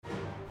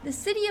The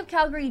city of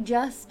Calgary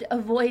just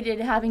avoided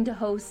having to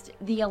host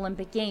the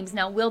Olympic Games.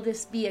 Now, will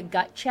this be a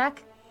gut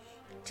check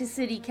to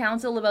City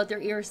Council about their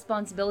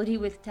irresponsibility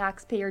with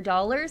taxpayer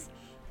dollars?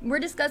 We're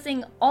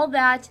discussing all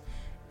that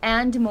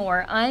and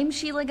more. I'm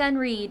Sheila Gunn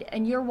Reid,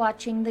 and you're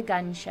watching The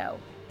Gun Show.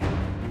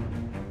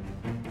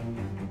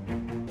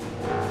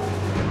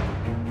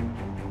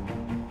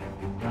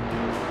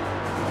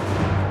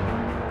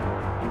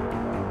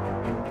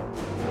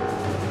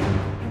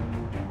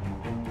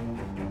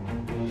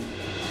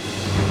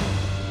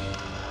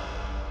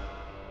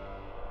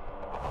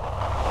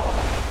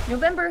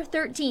 November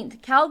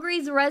 13th,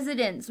 Calgary's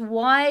residents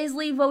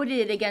wisely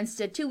voted against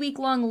a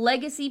 2-week-long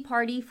legacy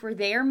party for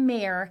their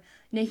mayor,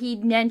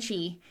 Naheed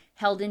Nenshi,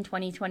 held in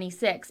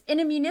 2026. In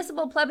a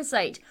municipal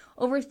plebiscite,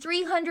 over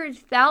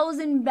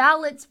 300,000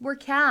 ballots were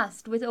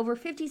cast, with over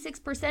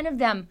 56% of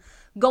them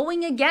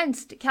going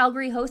against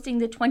Calgary hosting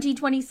the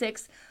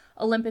 2026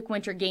 Olympic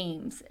Winter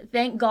Games.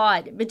 Thank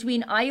God,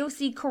 between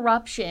IOC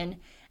corruption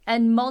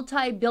and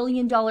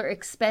multi-billion-dollar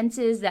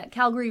expenses that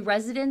Calgary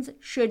residents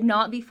should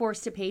not be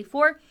forced to pay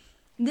for,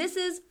 this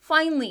is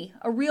finally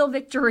a real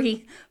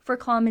victory for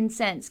common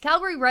sense.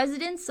 Calgary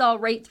residents saw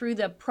right through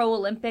the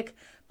pro-Olympic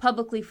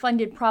publicly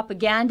funded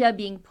propaganda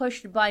being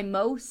pushed by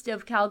most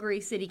of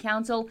Calgary City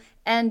Council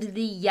and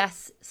the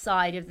yes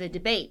side of the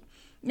debate.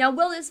 Now,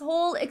 will this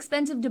whole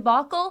expensive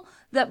debacle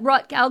that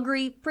brought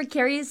Calgary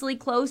precariously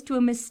close to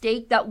a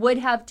mistake that would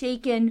have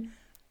taken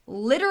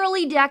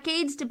literally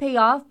decades to pay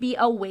off be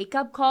a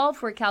wake-up call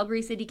for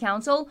Calgary City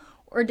Council,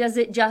 or does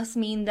it just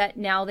mean that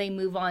now they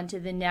move on to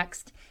the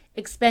next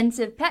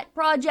expensive pet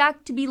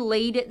project to be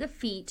laid at the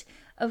feet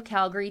of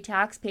Calgary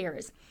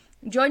taxpayers?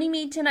 Joining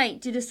me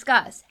tonight to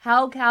discuss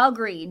how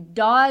Calgary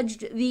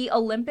dodged the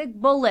Olympic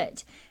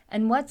bullet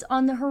and what's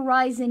on the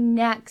horizon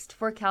next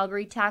for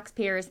Calgary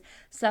taxpayers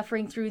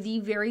suffering through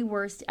the very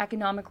worst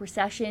economic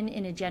recession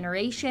in a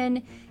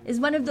generation is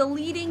one of the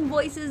leading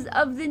voices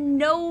of the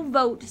no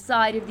vote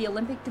side of the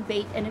Olympic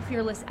debate and a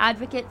fearless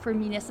advocate for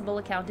municipal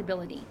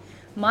accountability,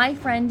 my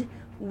friend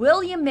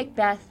William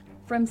McBeth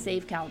from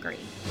Save Calgary.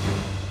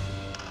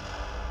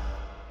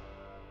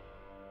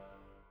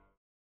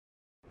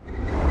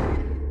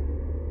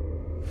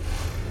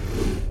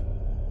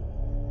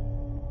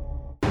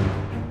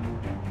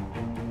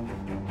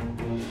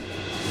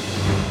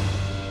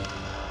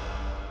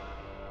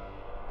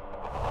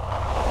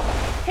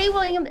 Hey,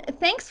 William,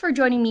 thanks for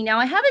joining me. Now,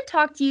 I haven't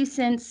talked to you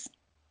since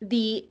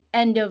the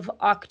end of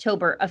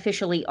October,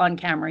 officially on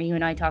camera. You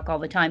and I talk all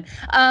the time.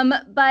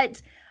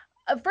 But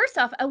first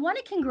off, I want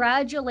to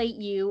congratulate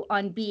you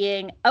on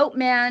being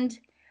outmanned,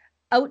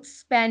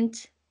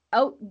 outspent,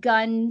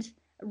 outgunned,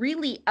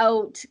 really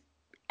out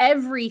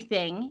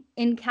everything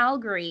in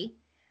Calgary,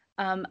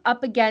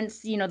 up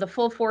against, the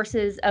full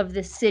forces of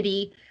the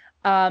city,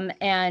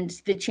 and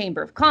the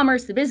Chamber of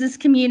Commerce, the business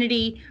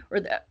community,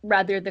 or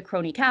the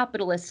crony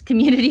capitalist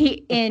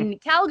community in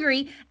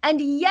Calgary.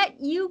 And yet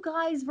you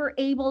guys were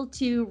able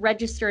to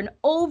register an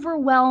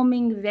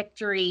overwhelming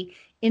victory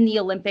in the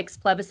Olympics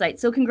plebiscite.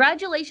 So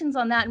congratulations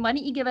on that. And why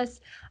don't you give us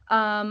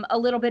a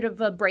little bit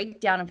of a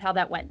breakdown of how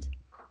that went?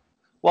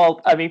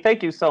 Well,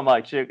 thank you so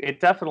much.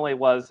 It definitely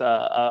was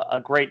a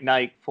great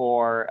night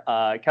for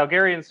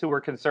Calgarians who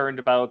were concerned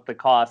about the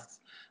costs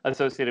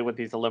associated with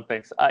these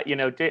Olympics.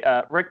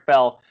 Rick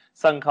Bell,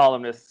 Sun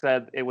columnist,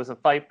 said it was a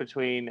fight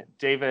between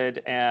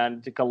David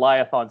and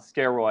Goliath on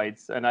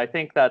steroids, and I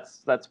think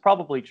that's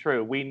probably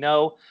true. We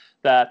know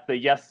that the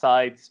yes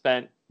side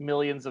spent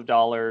millions of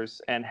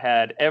dollars and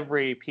had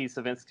every piece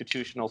of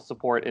institutional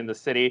support in the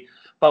city,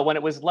 but when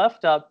it was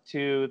left up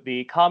to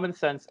the common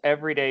sense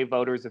everyday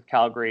voters of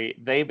Calgary,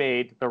 they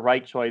made the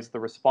right choice, the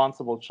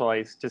responsible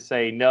choice, to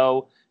say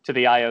no to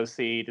the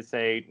IOC, to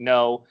say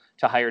no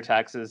to higher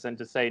taxes, and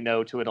to say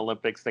no to an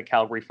Olympics that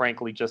Calgary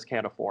frankly just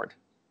can't afford.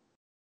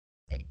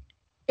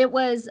 It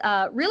was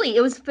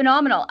it was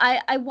phenomenal.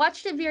 I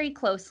watched it very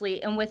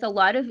closely and with a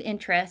lot of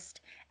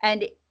interest,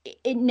 and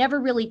it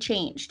never really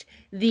changed.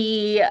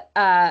 The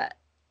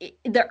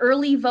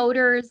early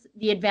voters,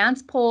 the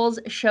advanced polls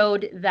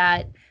showed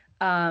that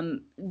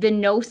the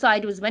no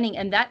side was winning,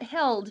 and that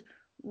held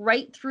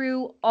right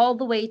through all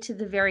the way to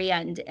the very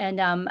end.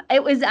 And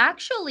it was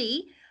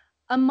actually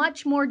a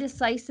much more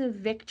decisive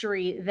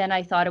victory than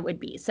I thought it would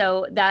be.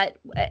 So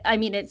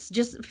it's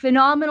just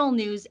phenomenal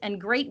news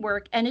and great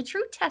work, and a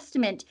true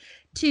testament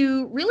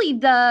to really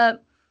the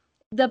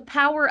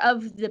power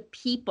of the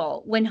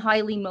people when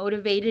highly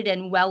motivated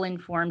and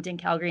well-informed in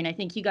Calgary. And I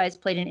think you guys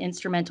played an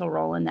instrumental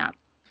role in that.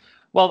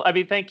 Well,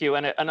 thank you.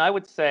 And I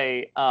would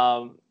say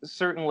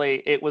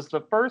certainly it was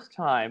the first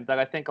time that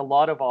I think a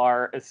lot of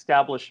our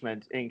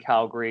establishment in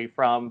Calgary,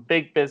 from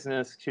big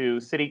business to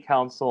city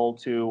council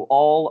to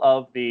all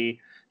of the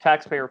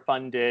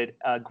taxpayer-funded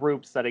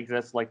groups that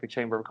exist, like the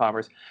Chamber of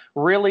Commerce,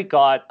 really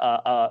got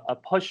a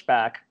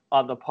pushback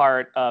on the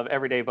part of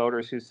everyday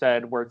voters who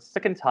said, we're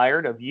sick and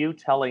tired of you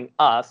telling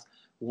us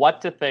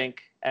what to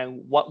think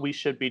and what we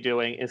should be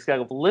doing instead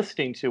of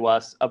listening to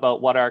us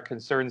about what our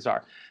concerns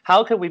are.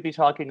 How can we be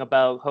talking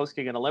about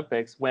hosting an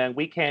Olympics when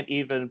we can't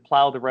even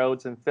plow the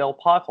roads and fill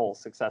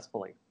potholes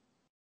successfully?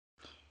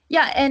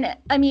 Yeah, and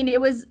I mean,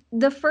 it was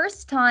the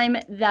first time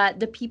that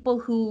the people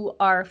who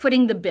are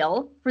footing the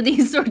bill for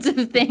these sorts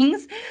of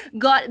things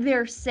got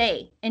their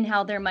say in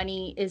how their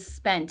money is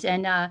spent.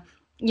 And,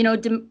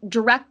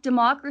 direct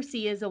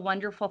democracy is a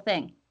wonderful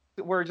thing.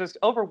 We're just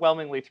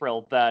overwhelmingly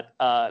thrilled that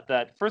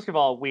that first of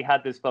all we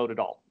had this vote at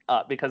all,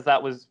 because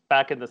that was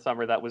back in the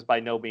summer. That was by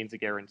no means a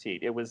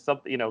guaranteed. It was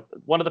something,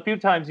 one of the few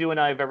times you and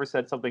I have ever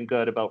said something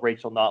good about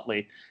Rachel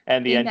Notley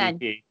and the Amen.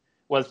 NDP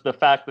was the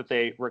fact that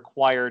they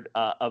required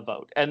a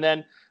vote, and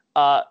then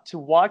to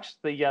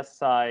watch the yes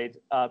side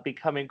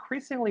become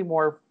increasingly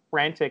more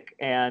frantic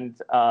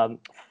and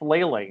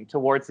flailing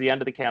towards the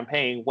end of the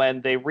campaign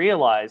when they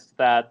realized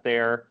that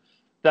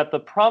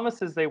the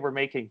promises they were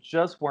making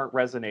just weren't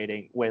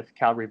resonating with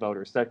Calgary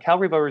voters. That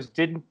Calgary voters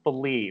didn't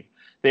believe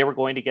they were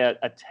going to get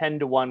a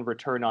 10-to-1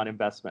 return on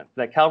investment.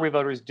 That Calgary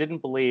voters didn't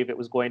believe it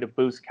was going to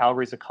boost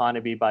Calgary's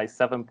economy by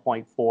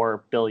 7.4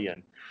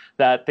 billion.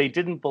 That they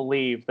didn't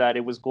believe that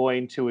it was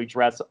going to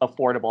address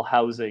affordable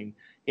housing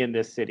in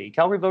this city.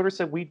 Calgary voters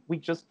said, we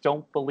just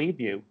don't believe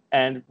you.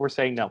 And we're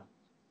saying no.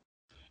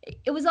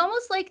 It was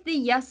almost like the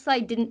yes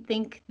side didn't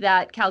think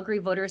that Calgary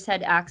voters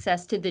had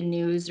access to the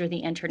news or the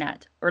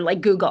internet or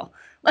like Google,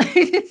 like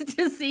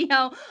to see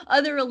how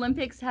other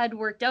Olympics had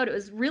worked out. It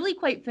was really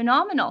quite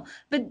phenomenal.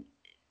 But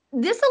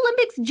this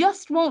Olympics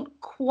just won't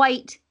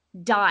quite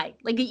die.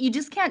 Like you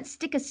just can't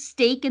stick a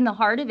stake in the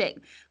heart of it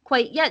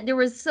quite yet. There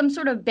was some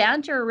sort of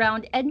banter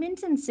around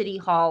Edmonton City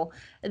Hall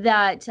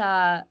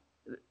that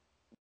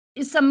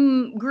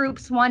some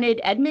groups wanted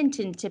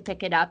Edmonton to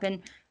pick it up, and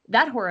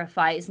that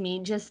horrifies me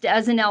just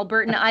as an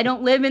Albertan. I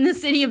don't live in the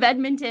city of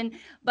Edmonton,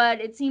 but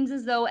it seems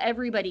as though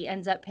everybody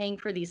ends up paying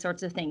for these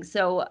sorts of things.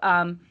 So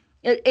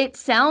it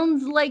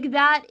sounds like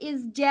that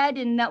is dead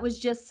and that was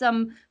just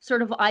some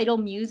sort of idle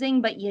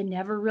musing, but you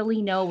never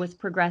really know with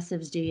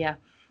progressives, do you?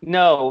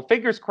 No,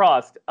 fingers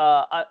crossed.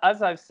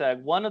 As I've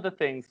said, one of the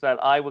things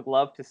that I would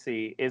love to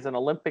see is an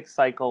Olympic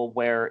cycle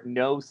where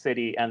no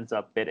city ends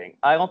up bidding.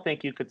 I don't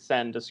think you could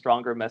send a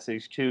stronger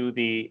message to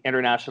the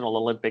International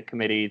Olympic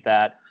Committee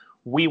that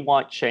we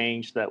want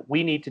change, that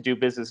we need to do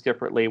business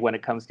differently when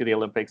it comes to the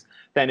Olympics,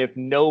 than if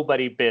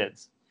nobody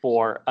bids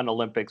for an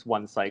Olympics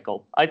one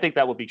cycle. I think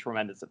that would be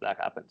tremendous if that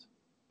happens.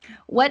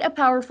 What a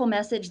powerful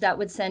message that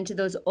would send to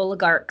those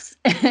oligarchs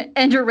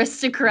and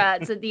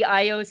aristocrats at the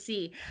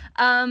IOC.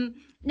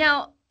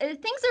 Now,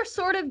 things are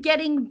sort of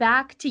getting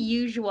back to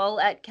usual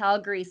at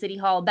Calgary City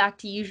Hall. Back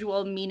to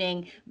usual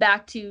meaning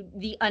back to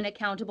the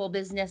unaccountable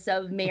business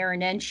of Mayor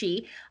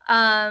Nenshi.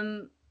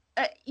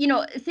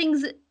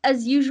 Things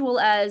as usual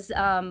as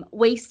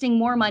wasting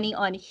more money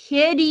on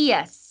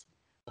hideous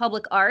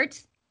public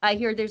art. I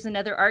hear there's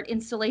another art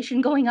installation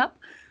going up.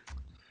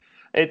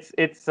 It's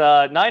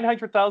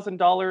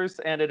 $900,000,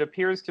 and it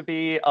appears to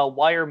be a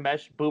wire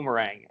mesh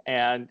boomerang.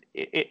 And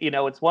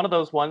it's one of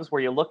those ones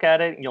where you look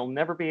at it and you'll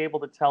never be able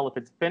to tell if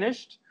it's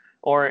finished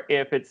or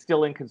if it's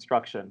still in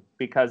construction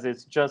because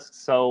it's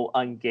just so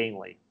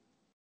ungainly.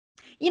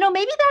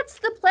 Maybe that's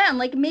the plan.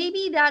 Like,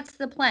 maybe that's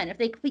the plan. If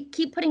they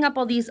keep putting up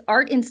all these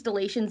art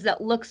installations that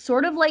look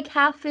sort of like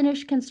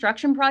half-finished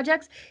construction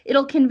projects,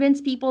 it'll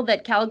convince people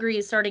that Calgary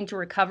is starting to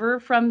recover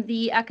from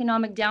the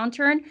economic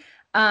downturn.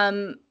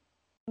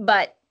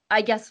 But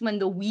I guess when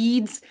the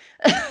weeds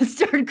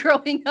start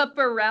growing up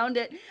around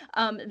it,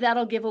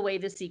 that'll give away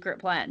the secret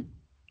plan.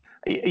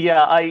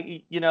 Yeah,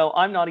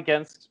 I'm not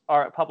against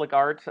public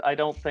art. I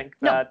don't think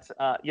that,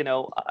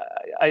 no.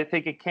 I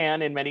think it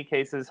can, in many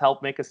cases,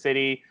 help make a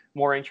city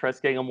more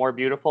interesting and more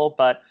beautiful.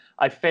 But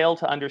I fail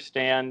to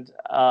understand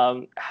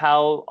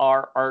how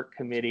our art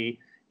committee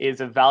is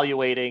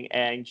evaluating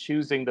and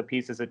choosing the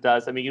pieces it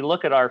does. I mean, you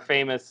look at our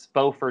famous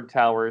Beaufort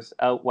Towers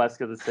out west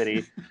of the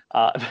city,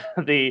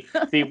 the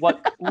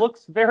what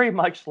looks very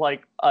much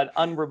like an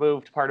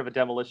unremoved part of a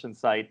demolition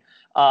site.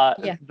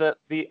 Yeah.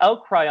 The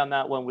outcry on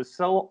that one was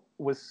so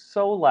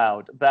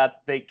loud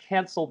that they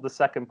canceled the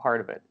second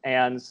part of it,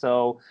 and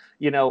so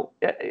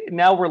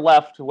now we're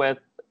left with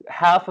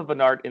half of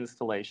an art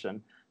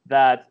installation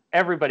that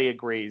everybody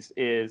agrees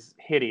is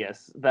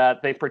hideous,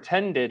 that they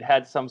pretended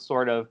had some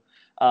sort of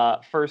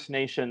First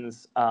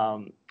Nations,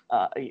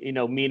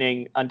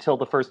 meaning until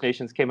the First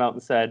Nations came out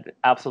and said,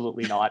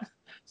 absolutely not.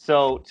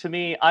 So to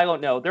me, I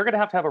don't know. They're going to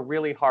have a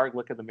really hard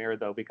look in the mirror,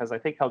 though, because I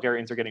think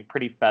Calgarians are getting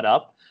pretty fed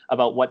up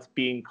about what's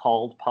being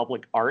called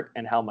public art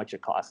and how much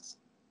it costs.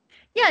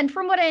 Yeah, and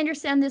from what I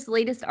understand, this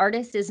latest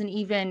artist isn't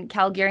even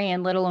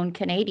Calgarian, let alone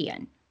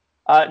Canadian.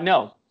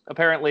 No.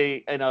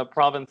 Apparently, in a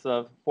province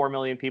of 4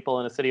 million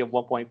people in a city of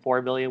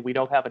 1.4 million, we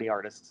don't have any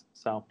artists.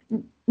 So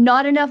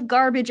not enough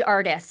garbage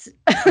artists.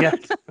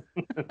 Yes.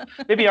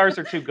 Maybe ours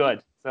are too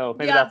good. So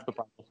maybe that's the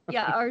problem.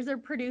 Yeah, ours are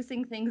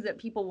producing things that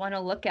people want to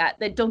look at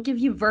that don't give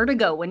you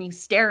vertigo when you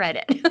stare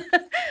at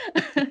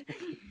it.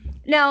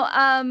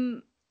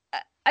 Now,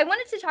 I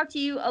wanted to talk to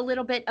you a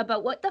little bit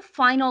about what the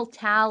final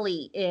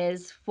tally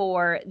is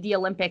for the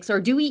Olympics, or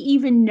do we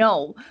even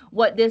know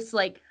what this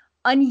like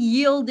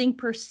unyielding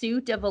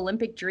pursuit of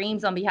Olympic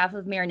dreams on behalf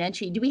of Mayor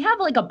Nenshi? Do we have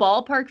like a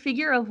ballpark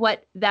figure of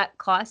what that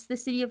costs the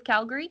city of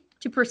Calgary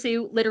to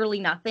pursue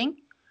literally nothing?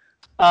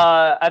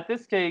 At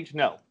this stage,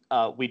 no,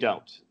 we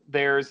don't.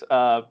 There's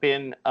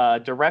been a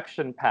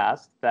direction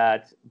passed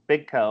that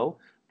Bidco,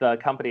 the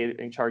company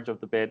in charge of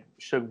the bid,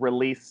 should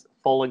release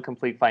full and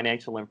complete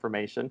financial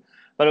information.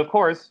 But of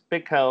course,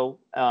 Bidco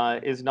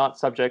is not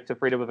subject to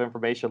freedom of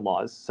information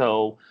laws,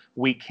 so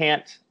we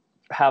can't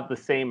have the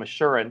same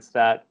assurance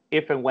that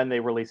if and when they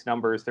release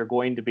numbers, they're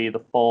going to be the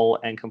full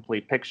and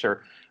complete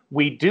picture.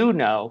 We do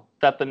know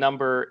that the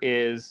number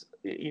is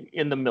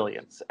in the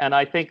millions, and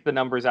I think the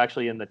number is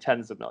actually in the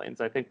tens of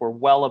millions. I think we're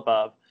well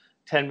above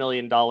 $10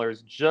 million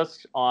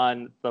just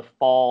on the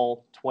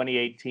fall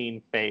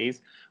 2018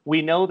 phase.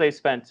 We know they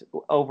spent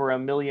over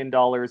 $1 million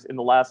in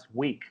the last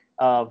week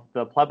of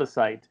the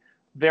plebiscite.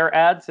 Their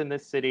ads in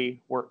this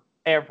city were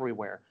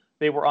everywhere.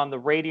 They were on the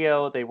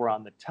radio, they were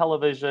on the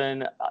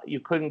television. You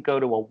couldn't go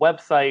to a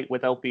website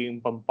without being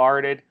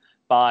bombarded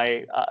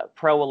by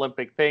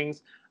pro-Olympic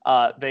things.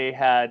 They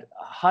had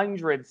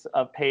hundreds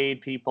of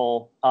paid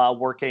people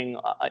working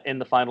in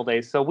the final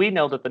days. So we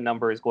know that the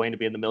number is going to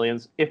be in the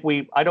millions.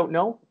 I don't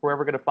know if we're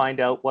ever going to find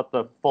out what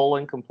the full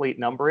and complete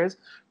number is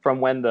from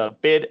when the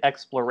bid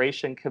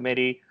exploration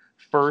committee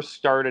first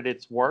started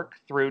its work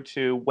through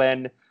to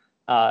when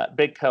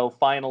Bidco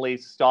finally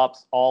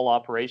stops all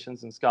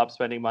operations and stops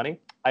spending money.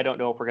 I don't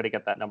know if we're going to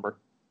get that number.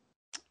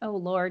 Oh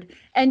Lord!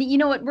 And you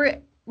know what?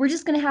 We're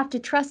just going to have to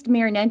trust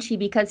Mayor Nenshi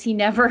because he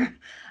never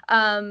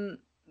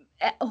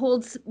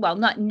holds, well,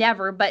 not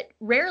never, but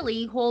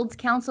rarely holds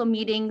council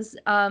meetings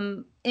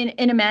in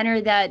a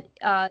manner that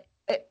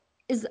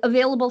is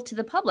available to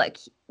the public.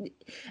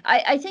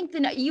 I think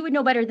that you would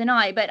know better than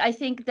I, but I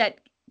think that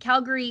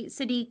Calgary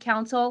City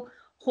Council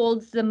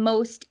holds the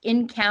most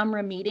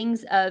in-camera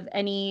meetings of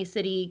any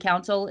city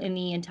council in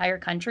the entire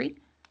country.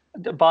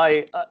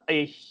 By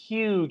a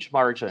huge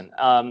margin.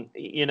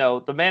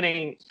 The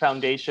Manning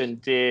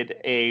Foundation did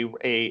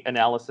a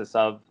analysis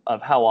of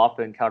how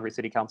often Calgary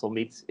City Council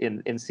meets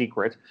in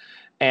secret,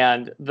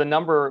 and the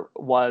number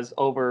was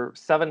over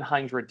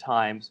 700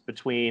 times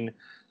between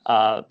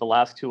the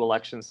last two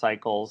election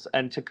cycles.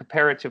 And to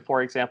compare it to,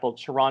 for example,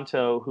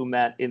 Toronto, who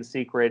met in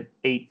secret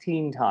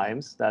 18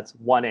 times, that's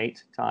 18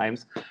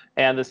 times,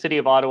 and the city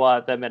of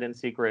Ottawa that met in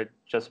secret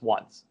just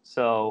once.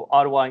 So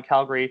Ottawa and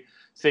Calgary,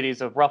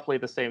 cities of roughly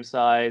the same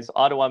size.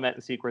 Ottawa met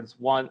in secret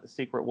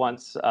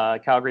once.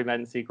 Calgary met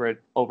in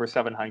secret over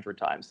 700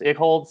 times. It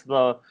holds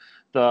the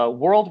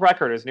world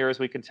record, as near as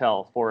we can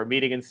tell, for a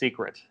meeting in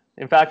secret.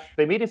 In fact,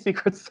 they meet in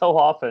secret so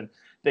often,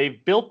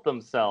 they've built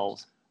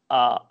themselves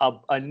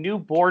a new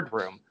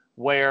boardroom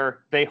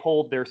where they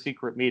hold their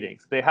secret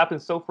meetings. They happen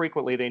so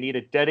frequently, they need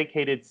a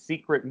dedicated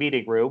secret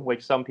meeting room,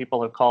 which some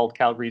people have called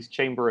Calgary's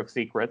Chamber of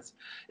Secrets,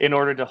 in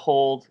order to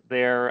hold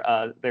their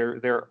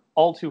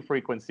all too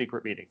frequent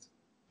secret meetings.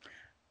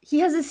 He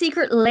has a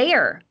secret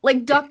lair,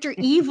 like Dr.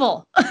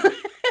 Evil.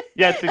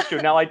 Yes, it's true.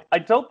 Now, I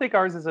don't think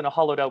ours is in a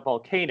hollowed out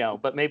volcano,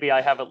 but maybe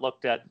I haven't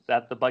looked at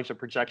the bunch of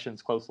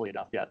projections closely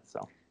enough yet.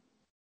 So,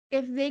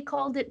 if they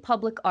called it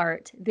public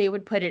art, they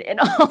would put it in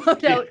a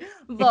hollowed out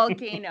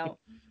volcano.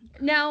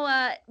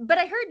 Now, but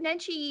I heard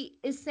Nenshi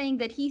is saying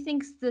that he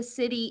thinks the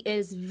city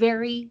is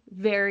very,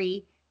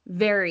 very,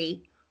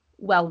 very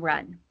well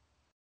run.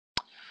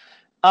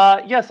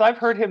 Yes, I've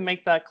heard him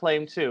make that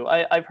claim too.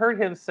 I've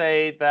heard him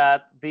say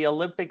that the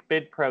Olympic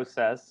bid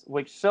process,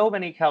 which so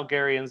many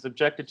Calgarians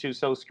objected to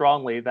so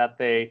strongly that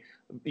they,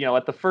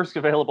 at the first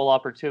available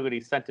opportunity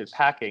sent it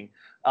packing,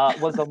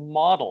 was a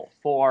model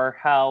for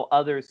how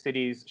other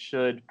cities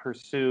should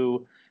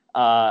pursue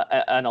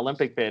an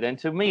Olympic bid. And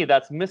to me,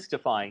 that's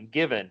mystifying,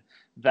 given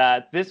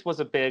that this was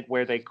a bid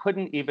where they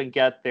couldn't even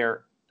get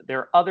their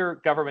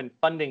other government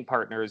funding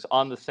partners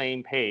on the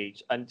same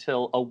page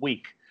until a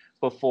week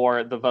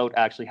before the vote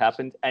actually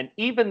happened. And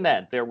even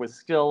then, there was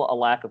still a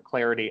lack of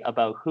clarity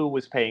about who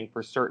was paying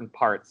for certain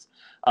parts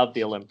of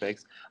the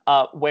Olympics,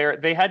 where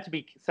they had to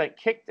be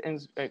kicked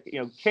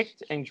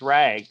and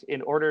dragged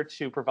in order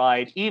to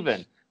provide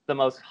even the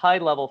most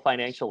high-level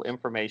financial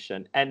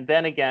information. And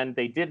then again,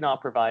 they did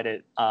not provide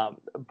it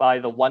by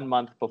the 1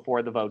 month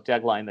before the vote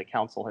deadline the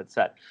council had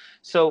set.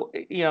 So,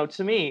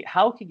 to me,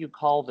 how can you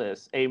call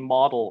this a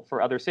model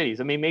for other cities?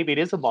 I mean, maybe it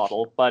is a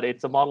model, but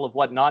it's a model of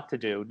what not to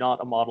do,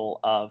 not a model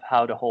of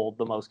how to hold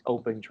the most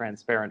open,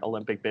 transparent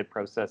Olympic bid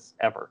process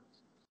ever.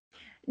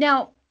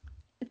 Now,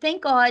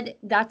 thank God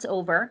that's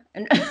over,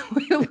 and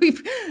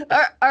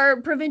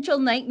our provincial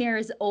nightmare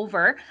is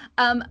over.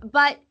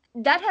 But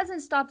that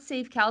hasn't stopped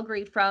Save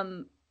Calgary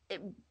from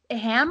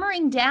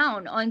hammering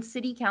down on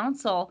City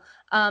Council.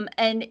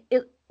 And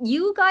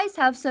you guys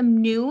have some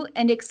new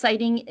and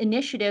exciting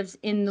initiatives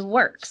in the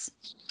works.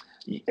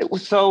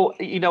 So,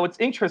 what's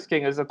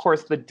interesting is, of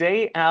course, the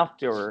day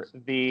after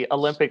the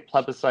Olympic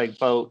plebiscite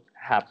vote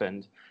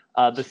happened,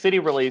 the city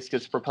released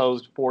its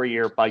proposed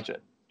 4-year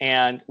budget.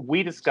 And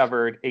we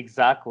discovered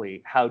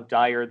exactly how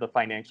dire the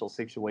financial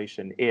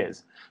situation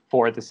is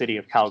for the city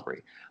of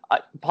Calgary.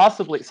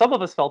 Possibly, some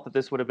of us felt that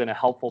this would have been a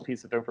helpful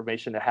piece of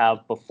information to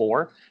have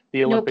before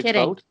the No Olympics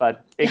kidding. vote,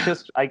 but it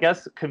just, I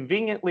guess,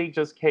 conveniently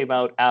just came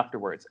out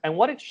afterwards. And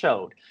what it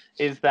showed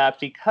is that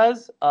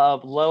because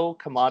of low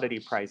commodity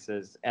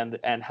prices and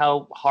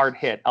how hard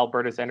hit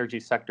Alberta's energy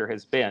sector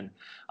has been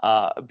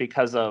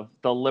because of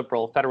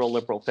the federal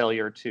liberal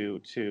failure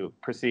to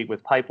proceed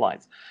with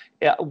pipelines,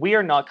 we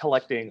are not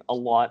collecting a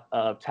lot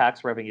of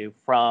tax revenue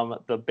from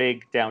the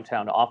big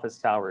downtown office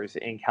towers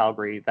in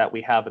Calgary that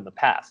we have in the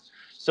past.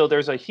 So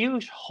there's a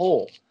huge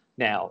hole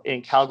now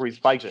in Calgary's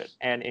budget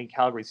and in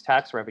Calgary's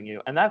tax revenue,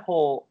 and that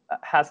hole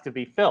has to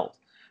be filled.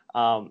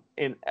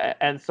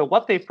 And so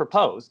what they've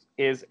proposed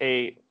is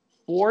a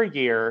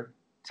 4-year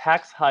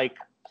tax hike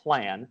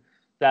plan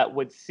that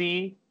would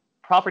see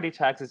property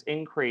taxes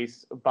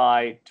increase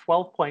by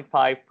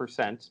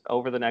 12.5%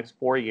 over the next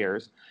 4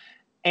 years,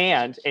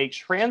 and a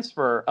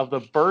transfer of the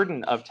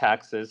burden of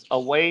taxes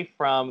away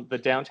from the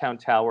downtown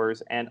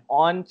towers and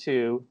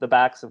onto the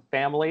backs of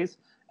families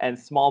and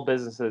small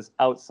businesses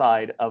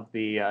outside of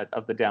the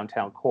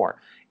downtown core.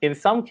 In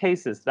some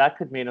cases, that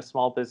could mean a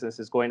small business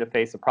is going to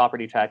face a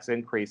property tax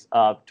increase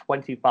of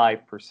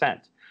 25%.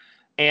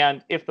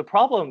 And if the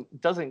problem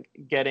doesn't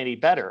get any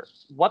better,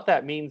 what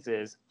that means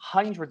is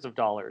hundreds of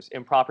dollars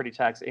in property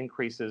tax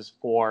increases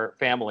for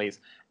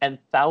families and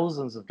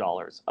thousands of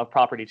dollars of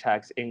property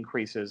tax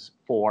increases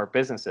for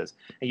businesses.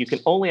 And you can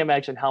only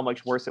imagine how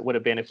much worse it would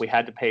have been if we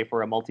had to pay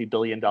for a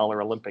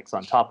multi-billion-dollar Olympics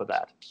on top of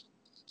that.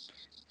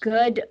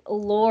 Good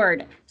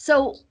Lord.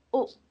 So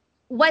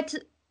what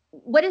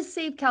is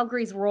Save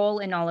Calgary's role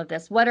in all of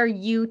this? What are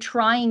you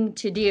trying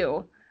to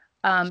do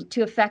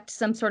to affect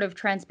some sort of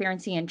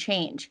transparency and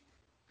change?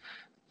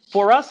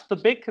 For us, the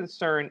big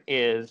concern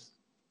is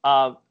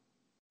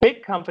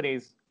big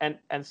companies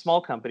and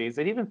small companies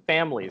and even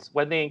families,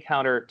 when they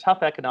encounter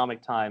tough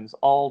economic times,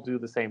 all do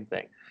the same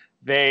thing.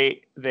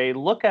 They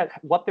look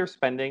at what they're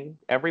spending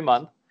every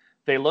month.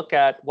 They look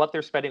at what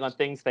they're spending on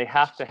things they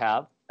have to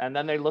have. And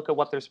then they look at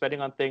what they're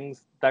spending on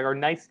things that are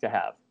nice to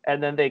have.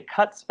 And then they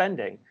cut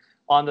spending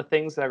on the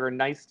things that are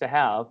nice to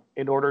have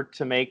in order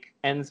to make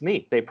ends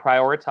meet. They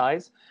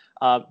prioritize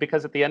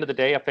because at the end of the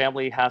day, a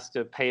family has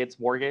to pay its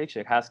mortgage.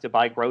 It has to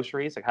buy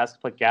groceries. It has to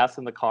put gas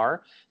in the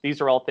car. These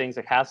are all things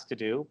it has to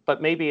do.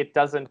 But maybe it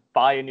doesn't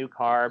buy a new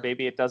car.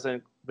 Maybe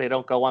they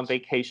don't go on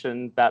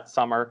vacation that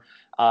summer.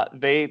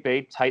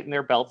 They tighten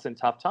their belts in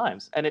tough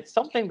times. And it's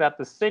something that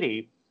the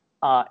city,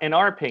 in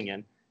our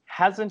opinion,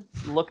 hasn't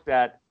looked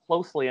at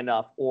closely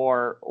enough,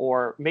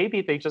 or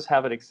maybe they just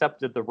haven't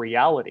accepted the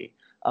reality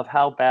of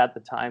how bad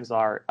the times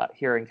are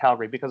here in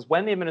Calgary. Because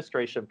when the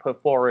administration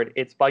put forward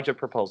its budget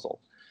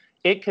proposal,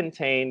 it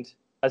contained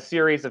a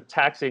series of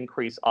tax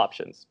increase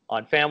options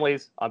on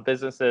families, on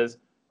businesses,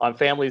 on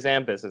families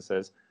and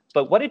businesses.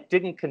 But what it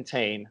didn't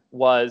contain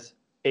was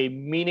a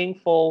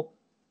meaningful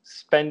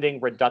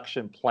spending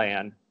reduction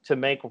plan to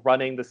make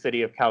running the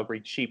city of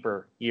Calgary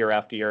cheaper year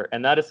after year.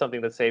 And that is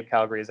something that Save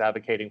Calgary is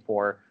advocating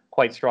for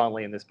quite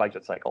strongly in this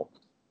budget cycle.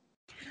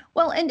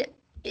 Well, and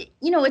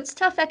it's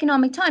tough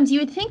economic times.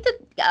 You would think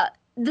that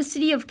the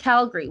city of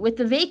Calgary, with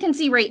the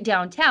vacancy rate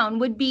downtown,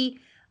 would be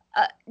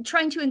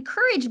trying to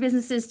encourage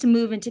businesses to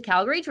move into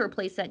Calgary to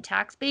replace that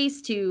tax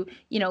base, to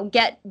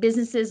get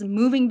businesses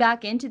moving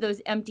back into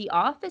those empty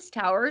office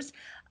towers.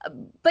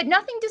 But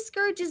nothing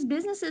discourages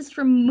businesses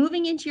from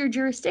moving into your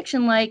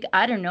jurisdiction, like,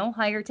 I don't know,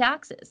 higher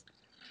taxes.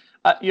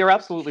 You're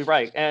absolutely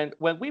right. And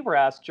when we were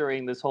asked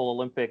during this whole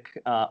Olympic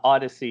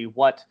odyssey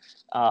what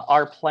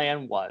our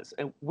plan was,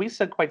 and we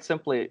said quite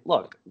simply,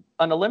 look,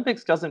 an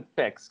Olympics doesn't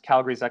fix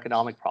Calgary's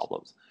economic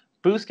problems.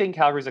 Boosting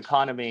Calgary's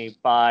economy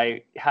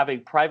by having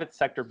private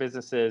sector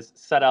businesses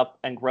set up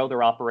and grow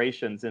their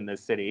operations in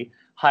this city,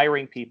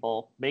 hiring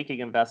people, making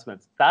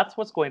investments, that's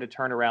what's going to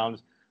turn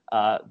around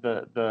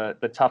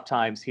the tough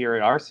times here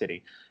in our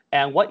city.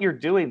 And what you're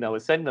doing, though,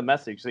 is sending the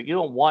message that you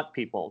don't want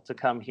people to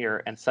come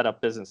here and set up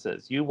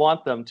businesses. You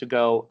want them to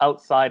go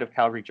outside of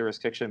Calgary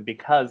jurisdiction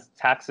because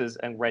taxes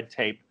and red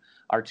tape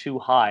are too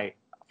high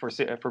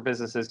for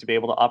businesses to be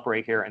able to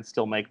operate here and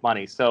still make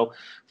money. So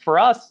for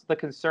us, the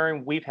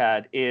concern we've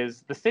had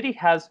is the city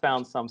has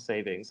found some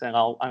savings, and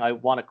I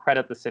want to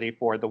credit the city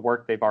for the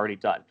work they've already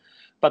done.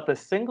 But the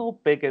single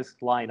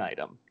biggest line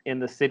item in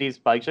the city's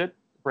budget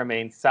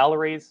remains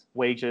salaries,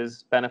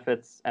 wages,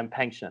 benefits, and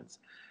pensions.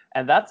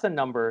 And that's a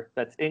number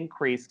that's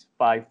increased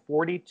by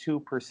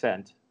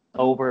 42%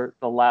 over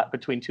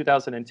between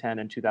 2010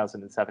 and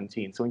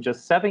 2017. So in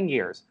just 7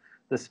 years,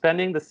 the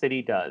spending the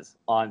city does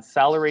on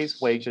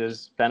salaries,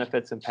 wages,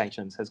 benefits, and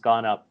pensions has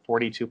gone up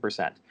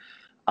 42%.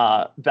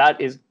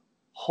 That is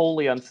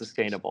wholly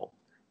unsustainable.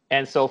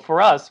 And so for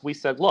us, we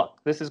said, look,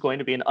 this is going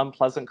to be an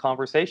unpleasant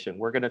conversation.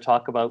 We're going to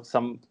talk about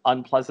some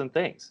unpleasant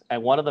things.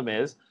 And one of them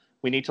is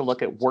we need to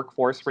look at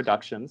workforce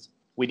reductions.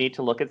 We need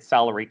to look at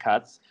salary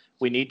cuts.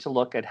 We need to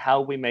look at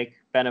how we make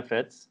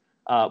benefits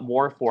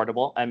more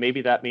affordable, and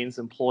maybe that means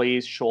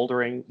employees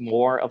shouldering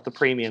more of the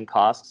premium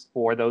costs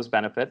for those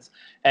benefits.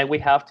 And we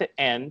have to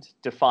end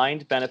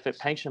defined benefit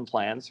pension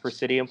plans for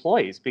city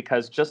employees,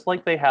 because just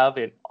like they have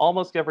in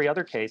almost every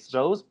other case,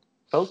 those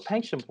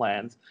pension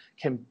plans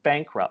can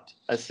bankrupt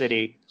a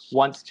city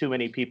once too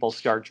many people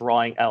start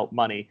drawing out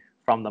money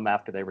from them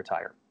after they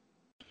retire.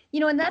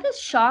 And that is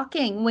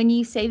shocking when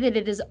you say that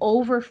it is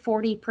over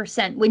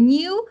 40%. When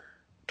you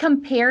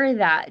compare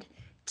that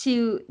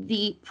to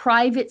the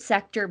private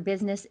sector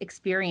business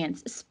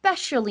experience,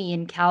 especially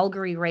in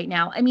Calgary right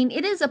now. I mean,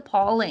 it is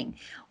appalling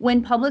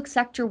when public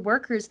sector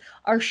workers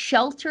are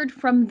sheltered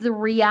from the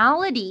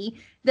reality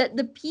that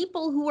the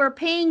people who are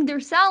paying their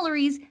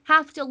salaries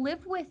have to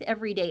live with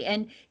every day.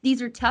 And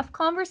these are tough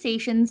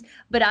conversations,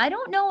 but I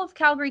don't know if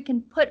Calgary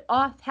can put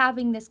off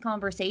having this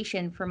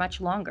conversation for much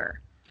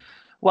longer.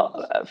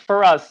 Well,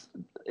 for us,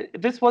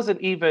 this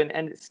wasn't even,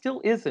 and it still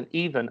isn't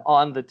even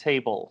on the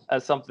table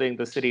as something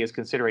the city is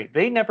considering.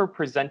 They never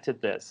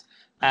presented this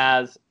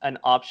as an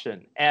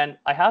option. And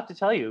I have to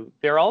tell you,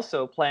 they're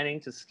also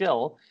planning to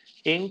still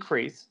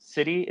increase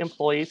city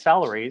employee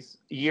salaries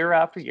year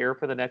after year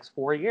for the next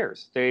 4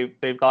 years.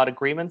 They've got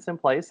agreements in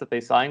place that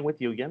they sign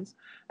with unions,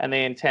 and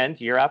they intend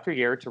year after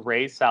year to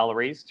raise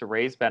salaries, to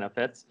raise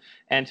benefits,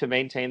 and to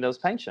maintain those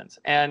pensions.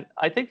 And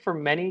I think for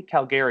many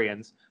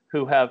Calgarians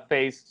who have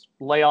faced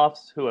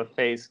layoffs, who have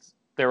faced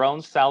their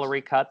own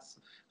salary cuts,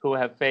 who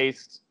have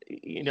faced,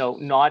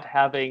 not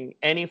having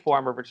any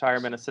form of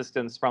retirement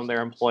assistance from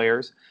their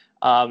employers,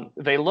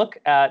 they look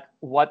at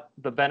what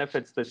the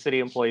benefits that city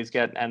employees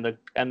get and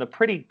the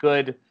pretty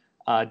good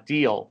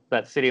deal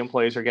that city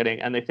employees are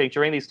getting, and they think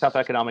during these tough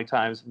economic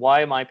times,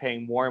 why am I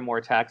paying more and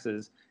more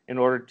taxes in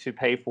order to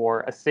pay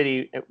for a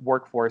city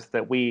workforce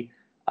that we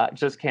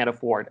just can't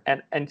afford?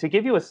 And to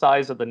give you a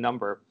size of the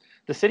number,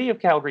 the city of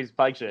Calgary's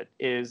budget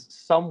is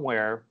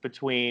somewhere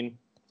between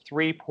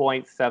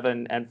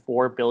 $3.7 and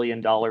 $4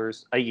 billion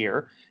a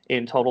year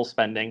in total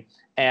spending,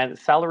 and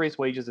salaries,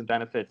 wages, and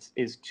benefits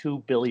is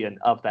 $2 billion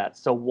of that.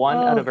 So one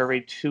out of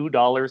every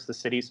 $2 the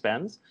city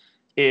spends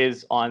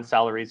is on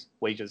salaries,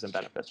 wages, and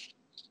benefits.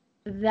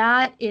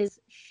 That is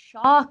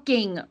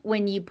shocking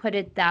when you put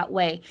it that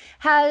way.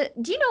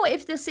 Do you know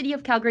if the city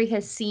of Calgary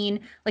has seen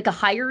like a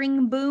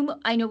hiring boom?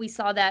 I know we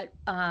saw that.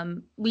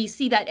 We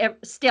see that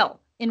still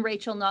in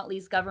Rachel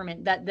Notley's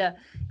government, that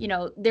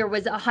there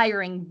was a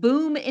hiring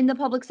boom in the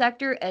public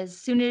sector as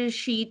soon as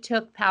she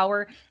took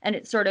power, and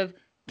it sort of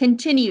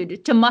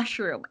continued to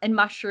mushroom and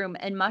mushroom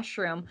and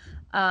mushroom.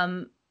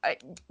 Have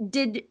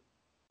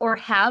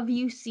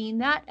you seen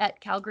that at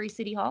Calgary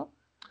City Hall?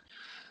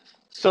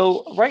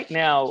 So right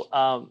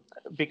now,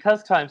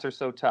 because times are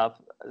so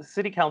tough,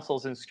 City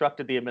Council's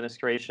instructed the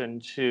administration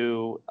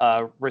to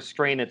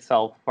restrain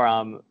itself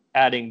from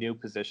adding new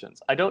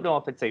positions. I don't know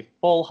if it's a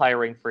full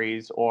hiring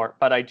freeze,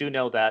 but I do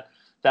know that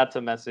that's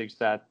a message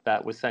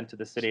that was sent to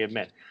the city of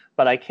Mint.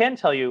 But I can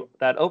tell you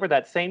that over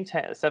that same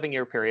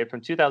 7-year period, from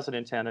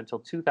 2010 until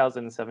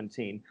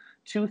 2017,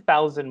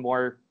 2,000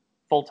 more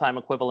full-time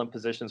equivalent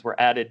positions were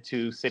added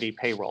to city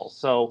payroll.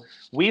 So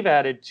we've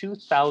added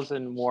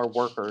 2,000 more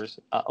workers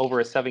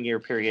over a 7-year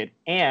period,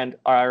 and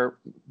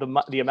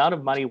the amount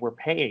of money we're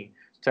paying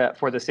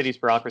for the city's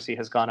bureaucracy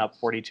has gone up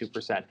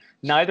 42%.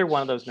 Neither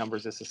one of those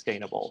numbers is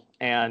sustainable.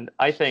 And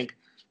I think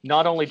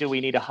not only do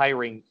we need a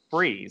hiring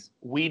freeze,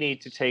 we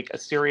need to take a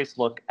serious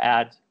look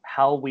at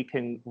how we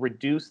can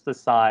reduce the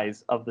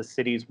size of the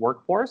city's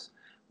workforce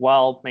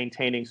while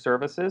maintaining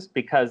services,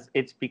 because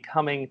it's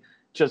becoming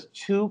just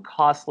too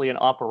costly an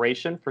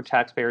operation for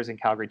taxpayers in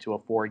Calgary to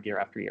afford year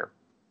after year.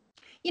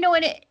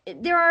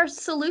 And there are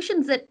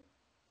solutions that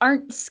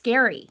aren't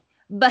scary,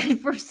 but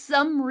for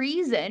some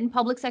reason,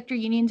 public sector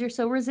unions are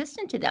so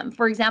resistant to them.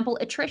 For example,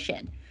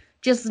 attrition,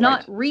 just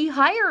not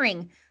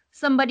rehiring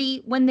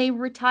somebody when they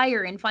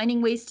retire and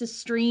finding ways to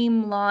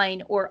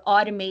streamline or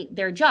automate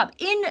their job.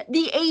 In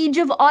the age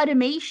of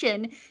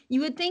automation,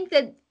 you would think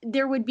that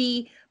there would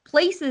be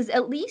places,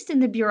 at least in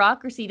the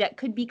bureaucracy, that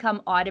could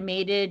become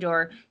automated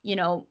or,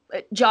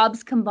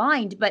 jobs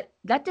combined, but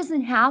that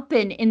doesn't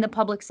happen in the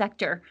public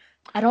sector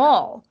at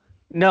all.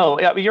 No,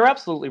 you're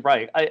absolutely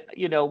right.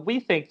 We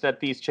think that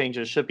these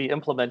changes should be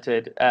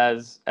implemented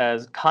as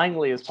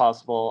kindly as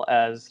possible,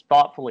 as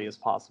thoughtfully as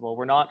possible.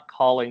 We're not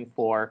calling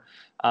for,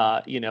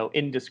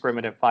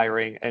 indiscriminate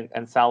firing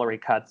and salary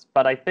cuts.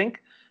 But I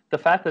think the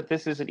fact that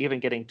this isn't even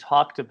getting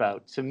talked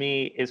about, to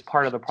me, is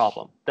part of the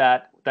problem.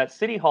 That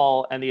City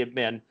Hall and the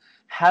admin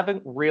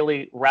haven't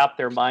really wrapped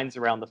their minds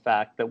around the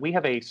fact that we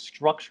have a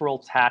structural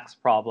tax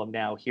problem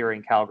now here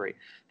in Calgary.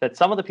 That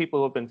some of the people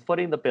who have been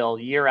footing the bill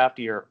year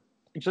after year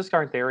just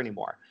aren't there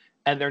anymore,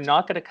 and they're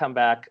not going to come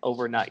back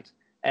overnight.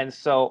 And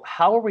so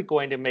how are we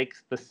going to make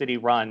the city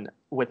run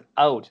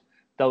without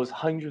those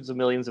hundreds of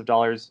millions of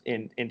dollars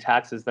in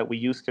taxes that we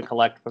used to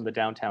collect from the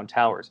downtown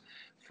towers?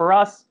 For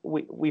us,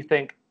 we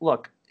think,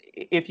 look,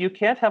 if you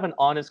can't have an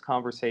honest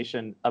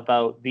conversation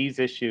about these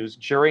issues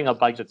during a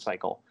budget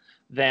cycle,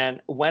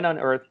 then when on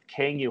earth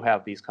can you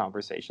have these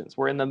conversations?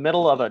 We're in the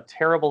middle of a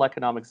terrible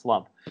economic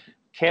slump.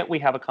 Can't we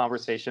have a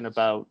conversation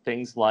about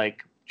things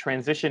like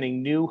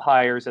transitioning new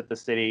hires at the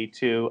city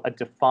to a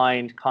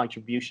defined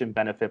contribution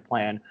benefit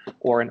plan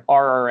or an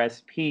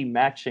RRSP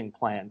matching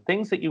plan,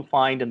 things that you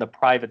find in the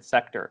private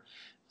sector,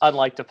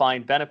 unlike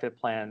defined benefit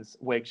plans,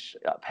 which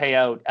pay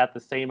out at the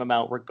same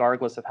amount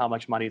regardless of how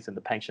much money is in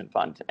the pension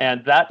fund.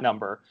 And that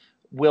number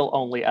will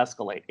only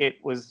escalate.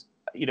 It was,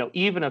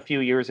 even a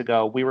few years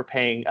ago, we were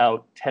paying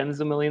out tens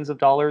of millions of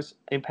dollars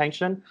in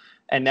pension,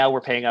 and now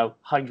we're paying out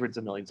hundreds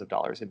of millions of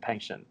dollars in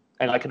pension.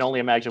 And I can only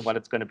imagine what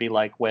it's going to be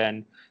like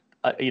when,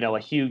 a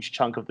huge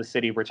chunk of the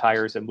city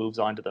retires and moves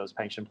on to those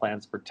pension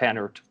plans for 10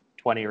 or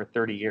 20 or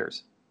 30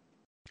 years.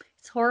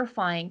 It's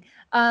horrifying.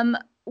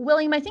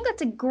 William, I think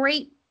that's a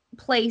great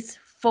place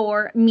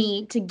for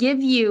me to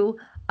give you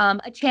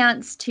a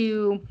chance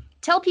to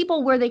tell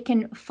people where they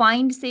can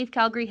find Save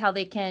Calgary, how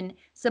they can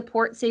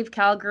support Save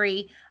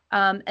Calgary,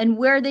 and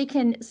where they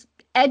can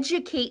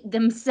educate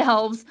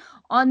themselves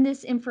on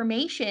this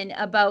information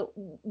about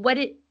what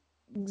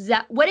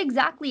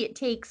exactly it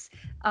takes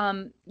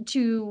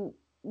to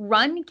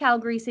run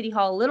Calgary City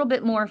Hall a little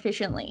bit more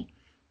efficiently.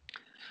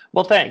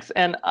 Well, thanks.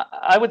 And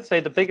I would say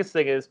the biggest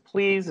thing is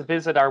please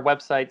visit our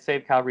website,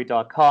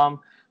 savecalgary.com.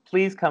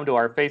 Please come to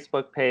our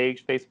Facebook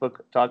page,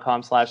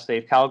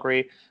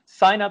 facebook.com/SaveCalgary.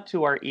 Sign up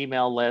to our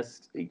email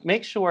list.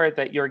 Make sure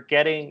that you're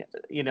getting,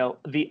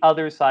 the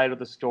other side of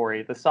the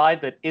story, the side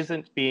that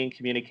isn't being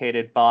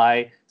communicated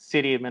by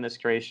city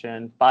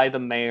administration, by the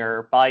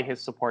mayor, by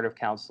his supportive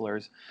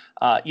councillors.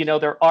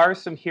 There are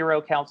some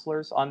hero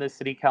councillors on this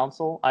city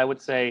council. I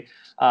would say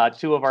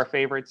two of our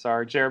favorites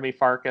are Jeremy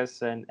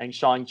Farkas and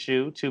Sean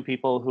Chu, two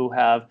people who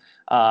have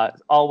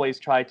always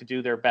tried to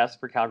do their best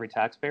for Calgary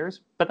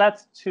taxpayers, but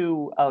that's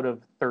 2 out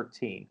of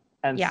 13.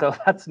 And so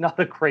that's not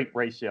a great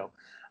ratio.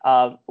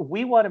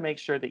 We want to make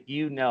sure that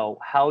you know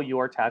how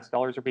your tax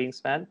dollars are being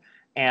spent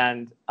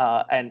and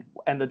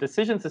the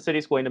decisions the city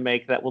is going to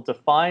make that will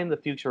define the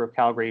future of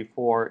Calgary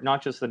for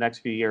not just the next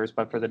few years,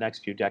 but for the next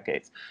few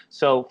decades.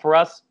 So for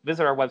us,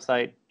 visit our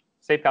website,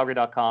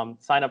 savecalgary.com,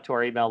 sign up to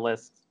our email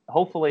list.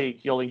 Hopefully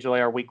you'll enjoy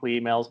our weekly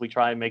emails. We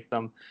try and make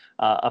them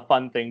a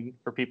fun thing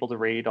for people to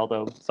read,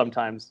 although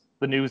sometimes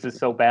the news is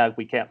so bad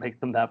we can't make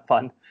them that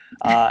fun.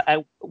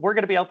 And we're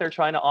going to be out there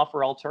trying to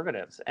offer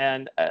alternatives.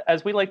 And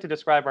as we like to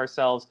describe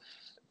ourselves,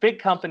 big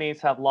companies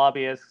have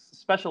lobbyists,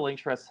 special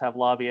interests have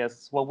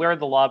lobbyists. Well, we're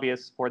the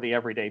lobbyists for the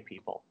everyday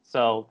people.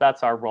 So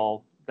that's our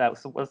role.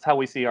 That's how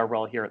we see our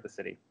role here at the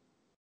city.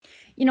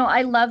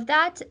 I love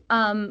that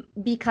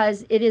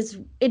because it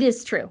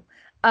is true.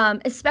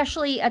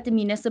 Especially at the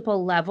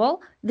municipal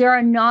level, there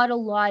are not a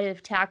lot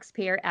of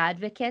taxpayer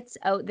advocates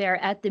out there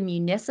at the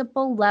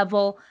municipal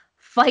level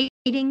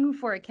fighting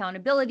for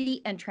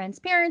accountability and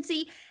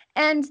transparency.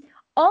 And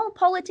all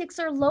politics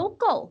are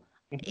local.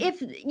 If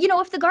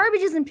the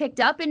garbage isn't picked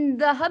up and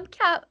the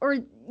hubcap or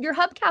your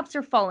hubcaps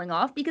are falling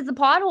off because the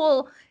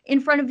pothole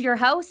in front of your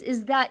house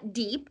is that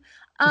deep,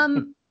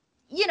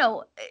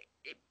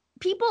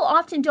 people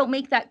often don't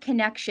make that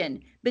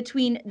connection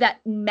between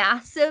that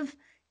massive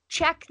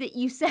check that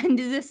you send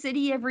to the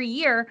city every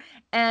year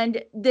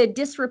and the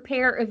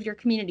disrepair of your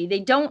community.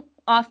 They don't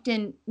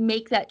often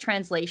make that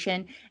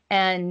translation.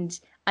 And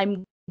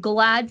I'm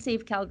glad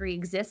Save Calgary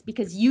exists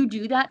because you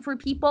do that for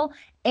people.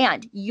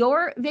 And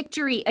your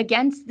victory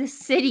against the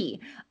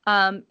city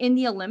in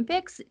the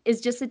Olympics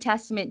is just a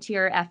testament to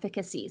your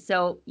efficacy.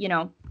 So,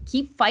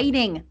 keep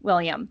fighting,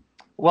 William.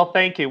 Well,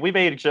 thank you. We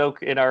made a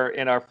joke in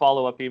our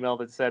follow-up email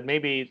that said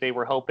maybe they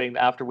were hoping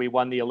after we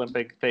won the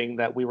Olympic thing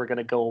that we were going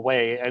to go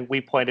away. And we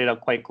pointed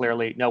out quite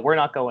clearly, no, we're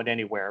not going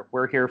anywhere.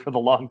 We're here for the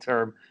long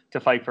term to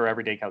fight for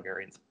everyday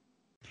Calgarians.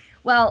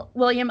 Well,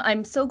 William,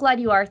 I'm so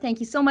glad you are. Thank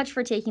you so much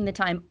for taking the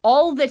time,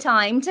 all the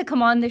time, to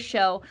come on the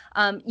show.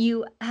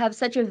 You have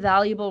such a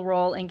valuable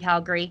role in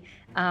Calgary.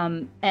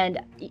 And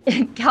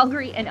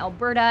Calgary and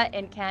Alberta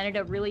and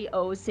Canada really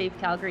owe Save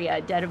Calgary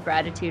a debt of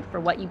gratitude for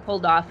what you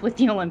pulled off with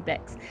the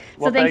Olympics.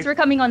 So thanks for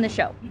coming on the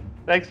show.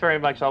 Thanks very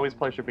much. Always a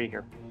pleasure to be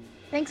here.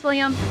 Thanks,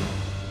 William.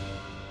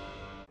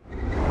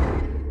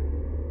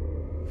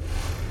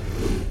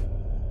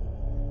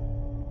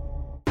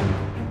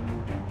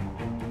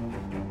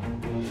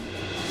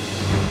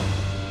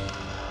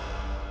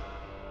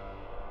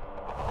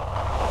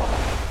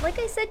 Like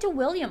I said to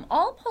William,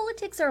 all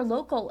politics are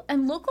local,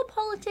 and local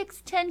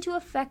politics tend to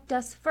affect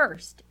us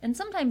first, and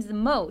sometimes the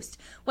most,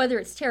 whether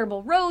it's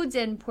terrible roads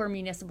and poor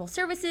municipal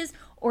services,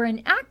 or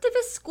an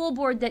activist school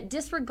board that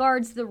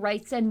disregards the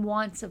rights and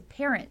wants of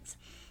parents.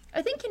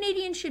 I think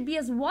Canadians should be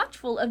as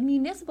watchful of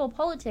municipal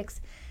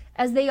politics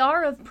as they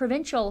are of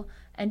provincial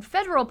and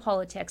federal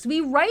politics.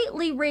 We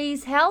rightly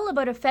raise hell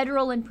about a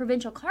federal and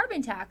provincial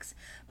carbon tax,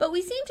 but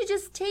we seem to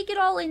just take it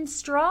all in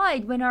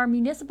stride when our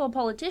municipal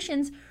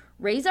politicians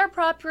raise our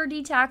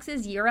property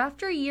taxes year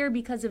after year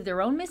because of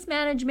their own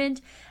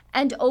mismanagement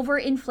and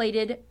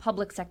overinflated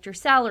public sector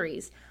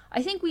salaries.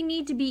 I think we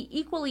need to be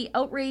equally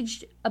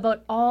outraged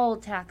about all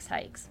tax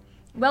hikes.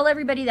 Well,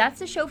 everybody, that's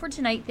the show for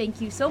tonight.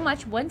 Thank you so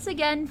much once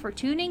again for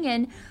tuning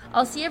in.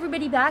 I'll see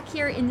everybody back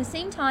here in the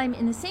same time,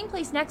 in the same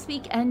place next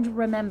week. And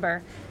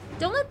remember,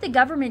 don't let the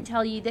government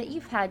tell you that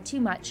you've had too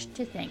much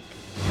to think.